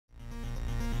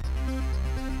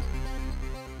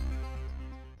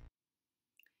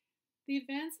The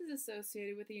advances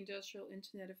associated with the industrial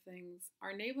Internet of Things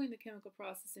are enabling the chemical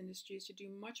process industries to do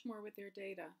much more with their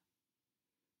data,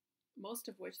 most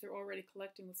of which they're already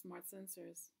collecting with smart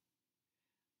sensors.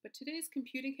 But today's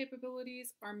computing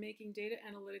capabilities are making data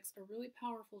analytics a really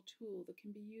powerful tool that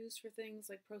can be used for things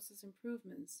like process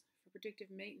improvements, for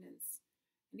predictive maintenance,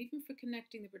 and even for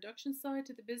connecting the production side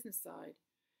to the business side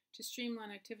to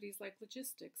streamline activities like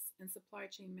logistics and supply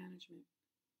chain management.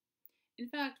 In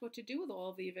fact, what to do with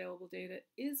all of the available data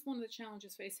is one of the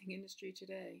challenges facing industry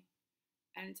today.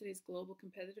 And in today's global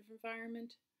competitive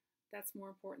environment, that's more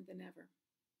important than ever.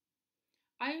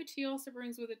 IoT also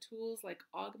brings with it tools like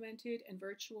augmented and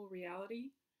virtual reality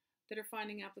that are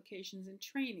finding applications in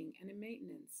training and in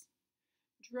maintenance.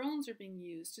 Drones are being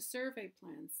used to survey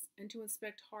plants and to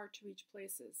inspect hard-to-reach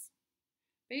places.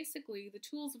 Basically, the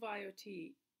tools of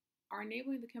IoT are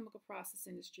enabling the chemical process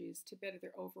industries to better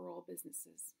their overall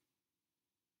businesses.